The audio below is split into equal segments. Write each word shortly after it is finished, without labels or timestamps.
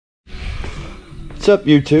What's up,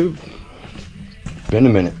 YouTube? Been a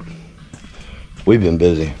minute. We've been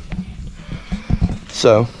busy.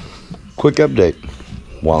 So, quick update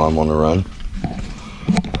while I'm on the run.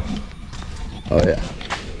 Oh yeah.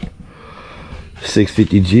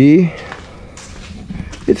 650G.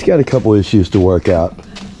 It's got a couple issues to work out.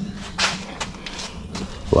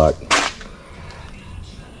 Like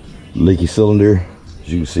leaky cylinder.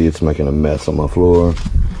 As you can see, it's making a mess on my floor.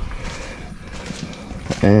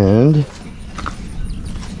 And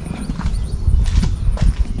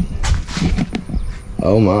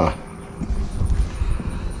oh my.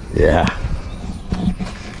 Yeah.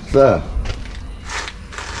 So,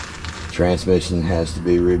 transmission has to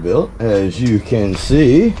be rebuilt. As you can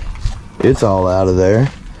see, it's all out of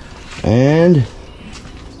there. And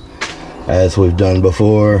as we've done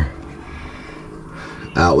before,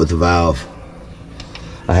 out with the valve.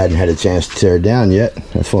 I hadn't had a chance to tear it down yet.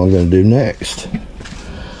 That's what I'm going to do next.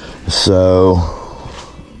 So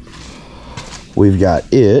we've got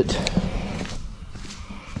it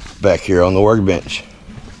back here on the workbench.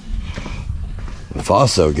 We've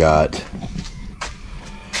also got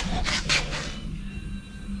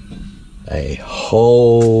a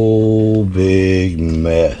whole big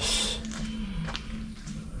mess.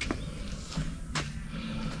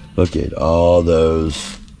 Look at all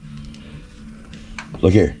those.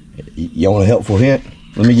 Look here. You want a helpful hint?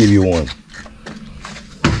 Let me give you one.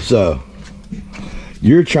 So,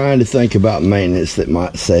 you're trying to think about maintenance that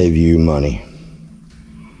might save you money.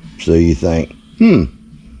 So you think,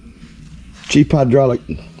 cheap hydraulic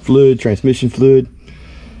fluid, transmission fluid.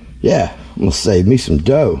 Yeah, I'm gonna save me some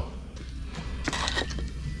dough.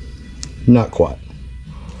 Not quite.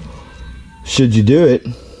 Should you do it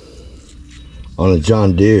on a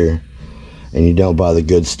John Deere and you don't buy the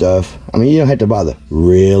good stuff? I mean, you don't have to buy the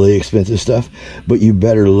really expensive stuff, but you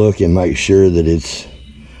better look and make sure that it's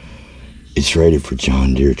rated for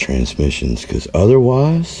John Deere transmissions, because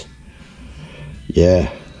otherwise,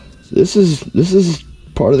 yeah, this is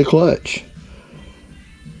part of the clutch.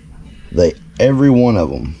 Every one of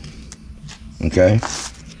them, okay,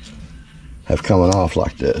 have coming off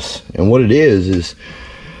like this. And what it is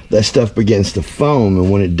that stuff begins to foam, and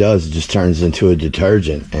when it does, it just turns into a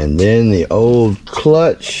detergent, and then the old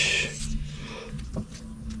clutch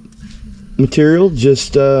material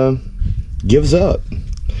just gives up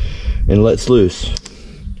and lets loose,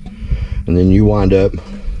 and then you wind up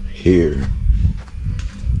here.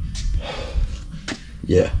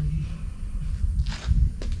 Yeah,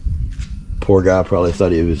 poor guy probably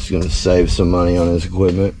thought he was going to save some money on his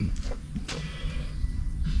equipment.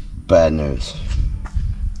 Bad news.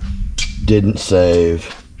 Didn't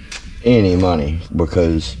save any money,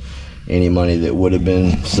 because any money that would have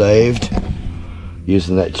been saved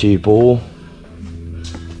using that cheap oil,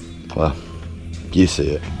 well, you see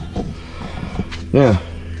it. Now,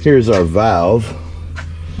 here's our valve.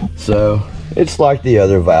 So, it's like the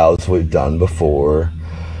other valves we've done before.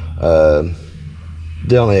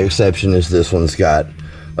 The only exception is this one's got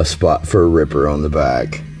a spot for a ripper on the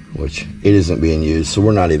back, which it isn't being used, so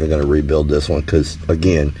we're not even going to rebuild this one, because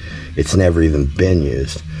again, it's never even been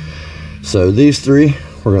used. So these three,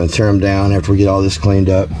 we're going to tear them down after we get all this cleaned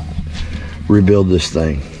up, rebuild this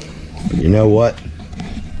thing. But you know what?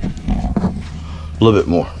 A little bit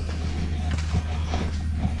more.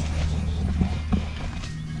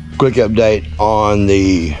 Quick update on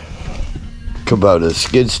the Kubota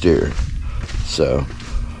skid steer. So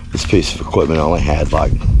this piece of equipment only had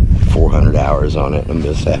like 400 hours on it. A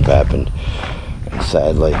mishap happened, and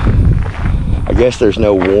sadly, I guess there's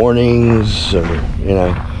no warnings or, you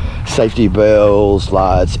know, safety bells,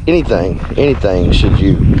 lights, anything should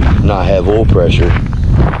you not have oil pressure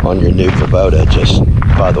on your new Kubota. Just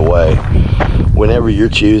by the way, whenever you're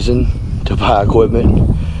choosing to buy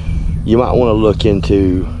equipment, you might want to look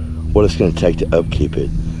into what it's going to take to upkeep it,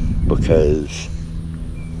 because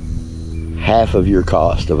half of your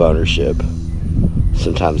cost of ownership,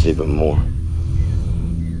 sometimes even more,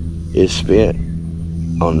 is spent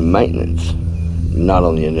on maintenance, not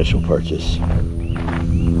on the initial purchase.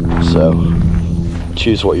 So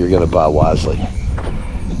choose what you're going to buy wisely.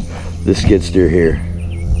 This skid steer here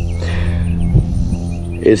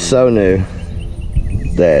is so new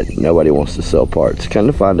that nobody wants to sell parts. Come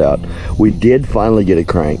to find out, we did finally get a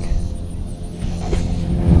crank.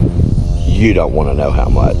 You don't want to know how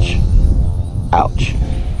much. Ouch.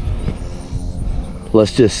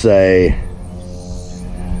 Let's just say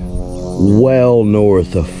well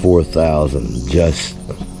north of 4,000 just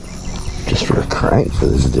for a crank for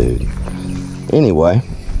this dude. Anyway,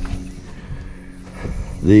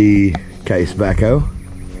 the case backhoe,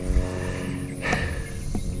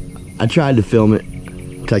 I tried to film it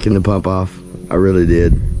taking the pump off. I really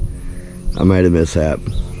did. I made a mishap.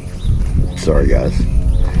 Sorry, guys.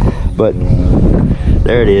 But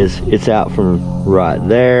there it is. It's out from right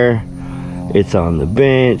there. It's on the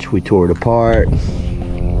bench. We tore it apart.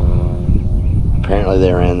 Apparently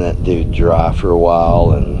they ran that dude dry for a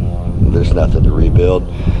while and there's nothing to rebuild.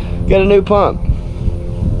 Got a new pump.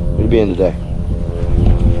 What'd be in today?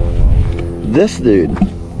 This dude.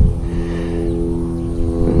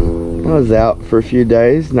 I was out for a few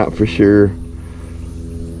days, not for sure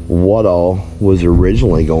what all was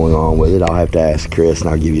originally going on with it. I'll have to ask Chris and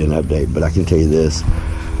I'll give you an update, but I can tell you this.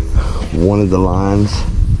 One of the lines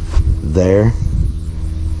there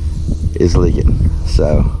is leaking.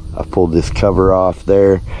 So I pulled this cover off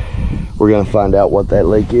there. We're gonna find out what that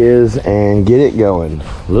leak is and get it going.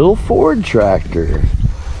 Little Ford tractor.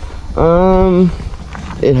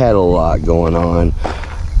 It had a lot going on.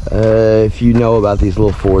 If you know about these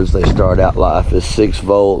little Fords, they start out life as 6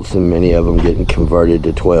 volts and many of them getting converted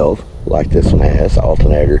to 12, like this one has.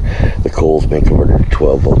 Alternator, the coil's been converted to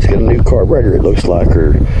 12 volts. Got a new carburetor, it looks like,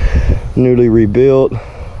 or newly rebuilt.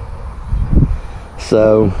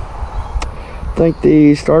 So I think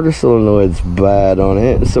the starter solenoid's bad on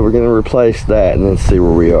it, so we're going to replace that and then see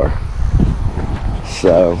where we are.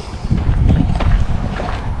 So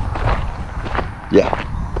yeah,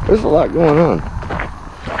 there's a lot going on.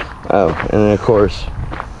 Oh, and then of course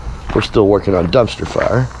we're still working on dumpster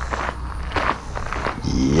fire.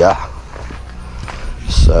 Yeah.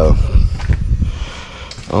 So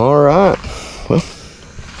all right, well,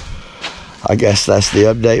 I guess that's the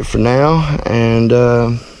update for now, and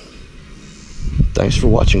thanks for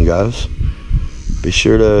watching, guys. Be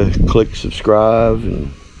sure to click subscribe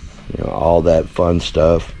and all that fun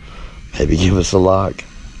stuff. Maybe give us a like,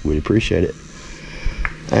 we'd appreciate it.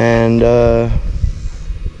 And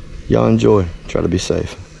y'all enjoy, try to be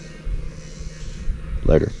safe.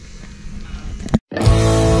 Later.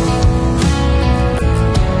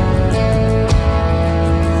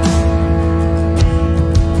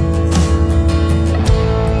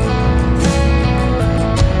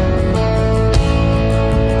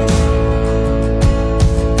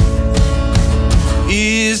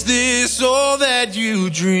 Is this all that you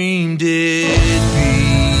dreamed it'd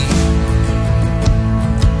be?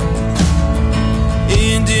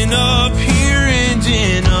 Ending up here,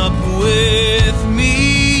 ending up with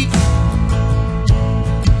me.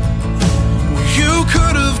 You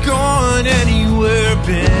could have gone anywhere,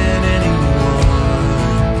 been anyone.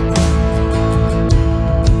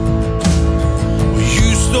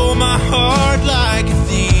 You stole my heart like a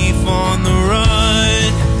thief on the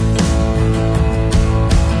run.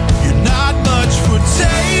 You're not much for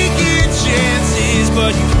taking chances,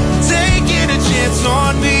 but you've taken a chance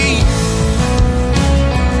on me.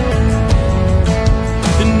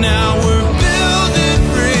 And now we're building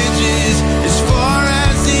bridges as far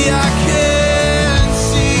as the eye can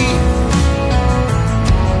see.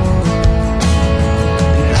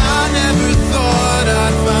 And I never thought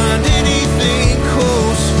I'd find anything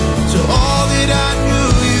close to all that I knew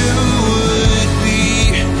you would be.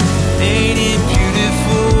 Ain't it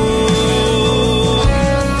beautiful?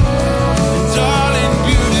 And darling,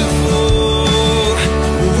 beautiful,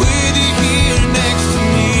 with you here next to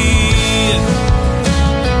me.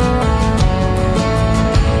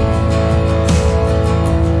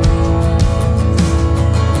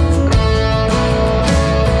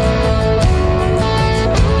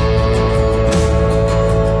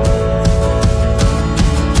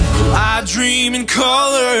 I dream in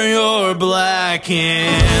color, you're black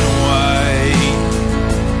and white.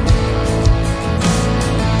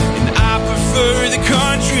 And I prefer the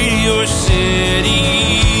country, your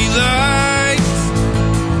city lights.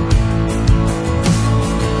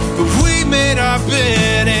 But we made our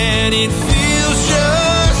bed and it feels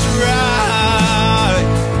just right.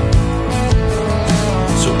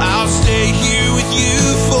 So I'll stay here with you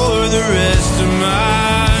for the rest of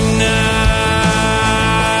my nights.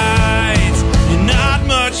 You're not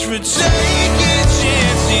much for taking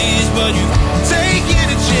chances, but you've taken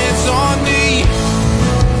a chance on me.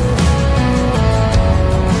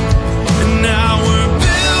 And now we're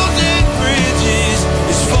building bridges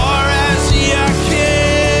as far as the eye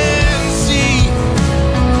can see.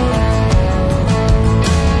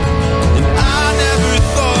 And I never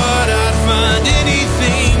thought I'd find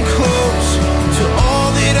anything close to all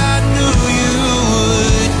that I knew you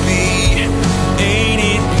would be. Ain't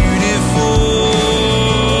it beautiful?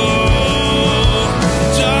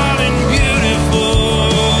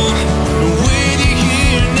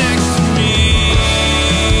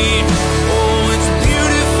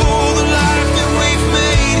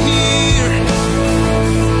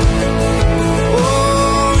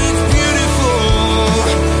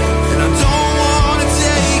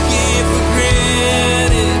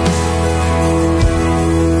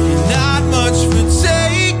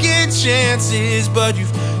 but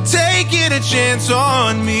you've taken a chance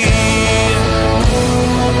on me.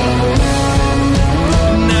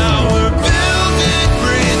 Now we're building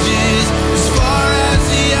bridges as far as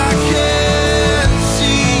the eye can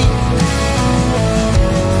see.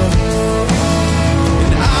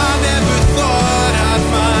 And I never thought I'd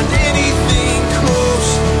find anything close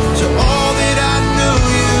to all that I knew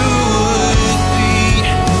you would be.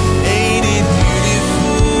 Ain't it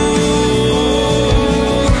beautiful?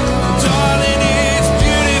 Darling, it's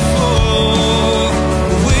beautiful.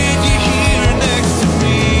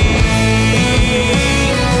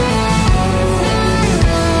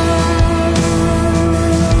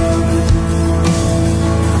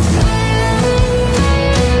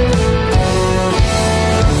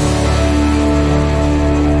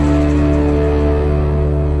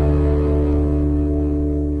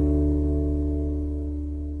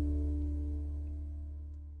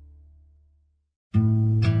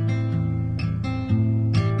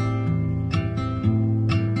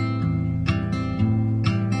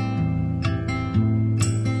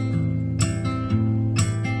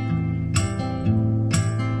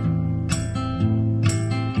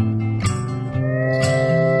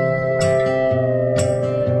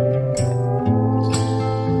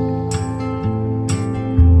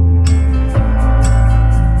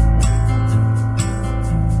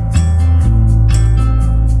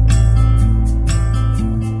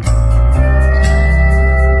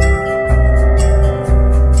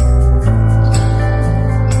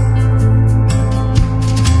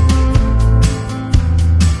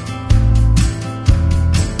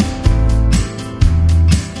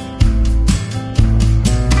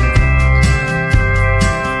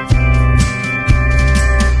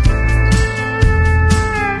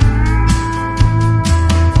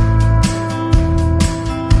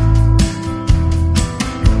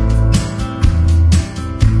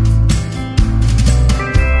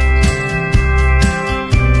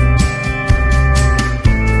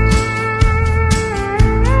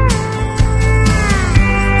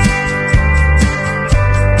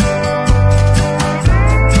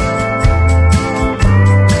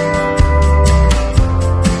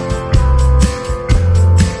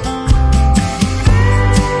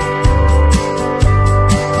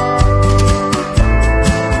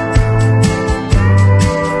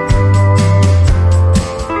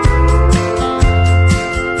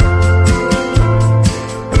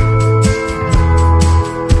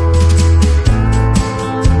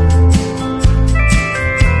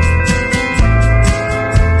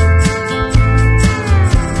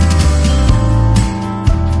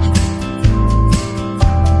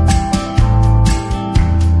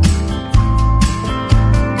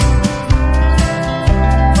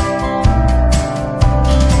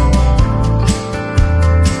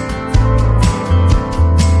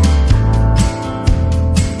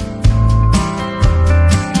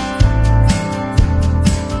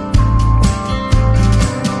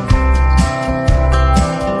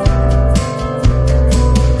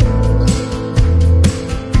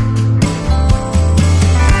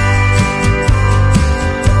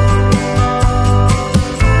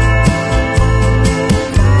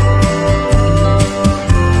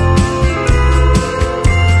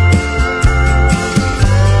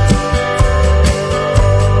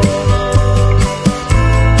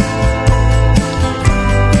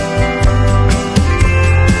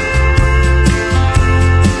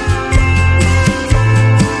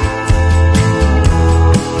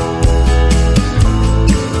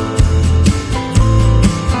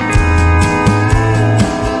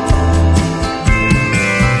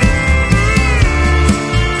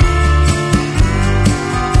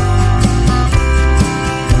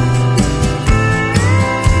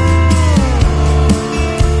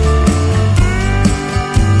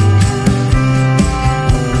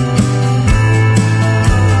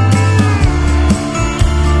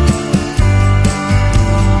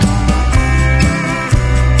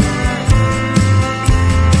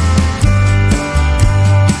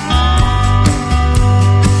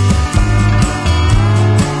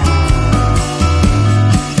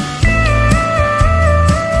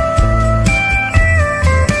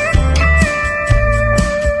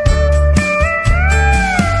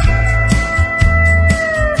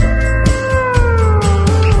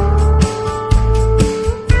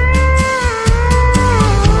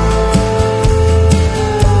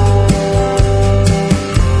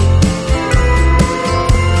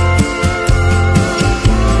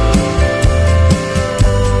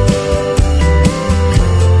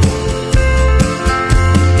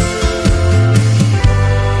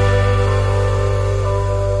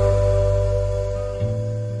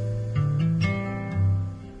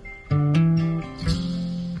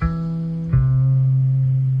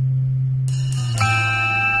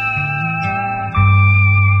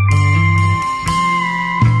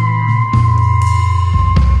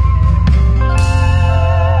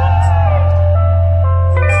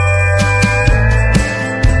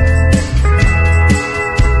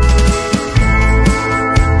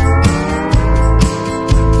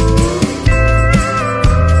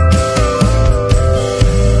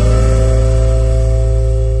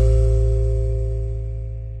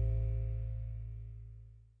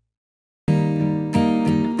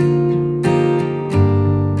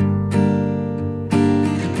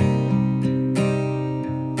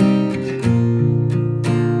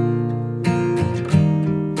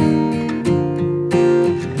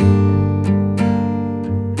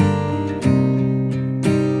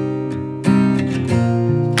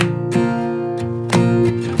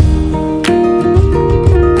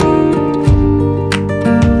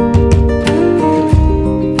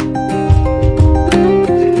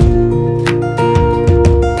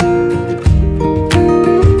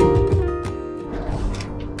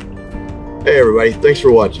 Hey everybody, thanks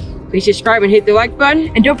for watching. Please subscribe and hit the like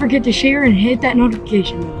button. And don't forget to share and hit that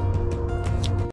notification bell.